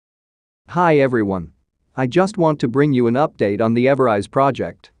Hi everyone. I just want to bring you an update on the Avarice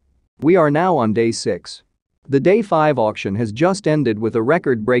project. We are now on day 6. The day 5 auction has just ended with a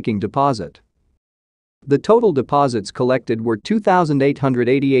record-breaking deposit. The total deposits collected were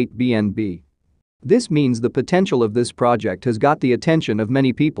 2,888 BNB. This means the potential of this project has got the attention of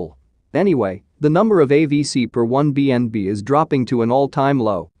many people. Anyway, the number of AVC per 1 BNB is dropping to an all-time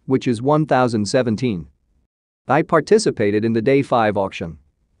low, which is 1,017. I participated in the day 5 auction.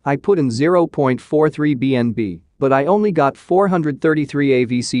 I put in 0.43 BNB, but I only got 433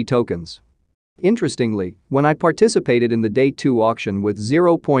 AVC tokens. Interestingly, when I participated in the day 2 auction with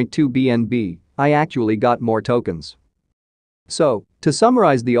 0.2 BNB, I actually got more tokens. So, to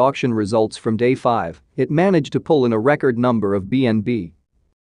summarize the auction results from day 5, it managed to pull in a record number of BNB.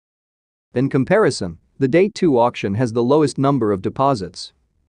 In comparison, the day 2 auction has the lowest number of deposits.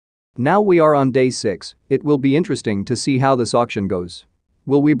 Now we are on day 6, it will be interesting to see how this auction goes.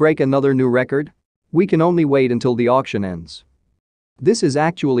 Will we break another new record? We can only wait until the auction ends. This is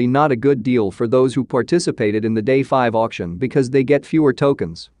actually not a good deal for those who participated in the day 5 auction because they get fewer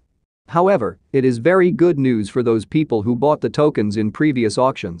tokens. However, it is very good news for those people who bought the tokens in previous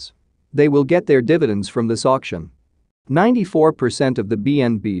auctions. They will get their dividends from this auction. 94% of the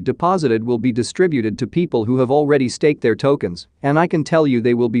BNB deposited will be distributed to people who have already staked their tokens, and I can tell you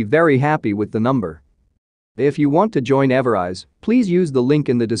they will be very happy with the number. If you want to join Avarice, please use the link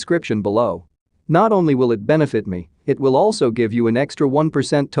in the description below. Not only will it benefit me, it will also give you an extra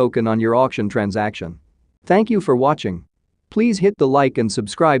 1% token on your auction transaction. Thank you for watching. Please hit the like and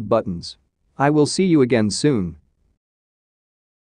subscribe buttons. I will see you again soon.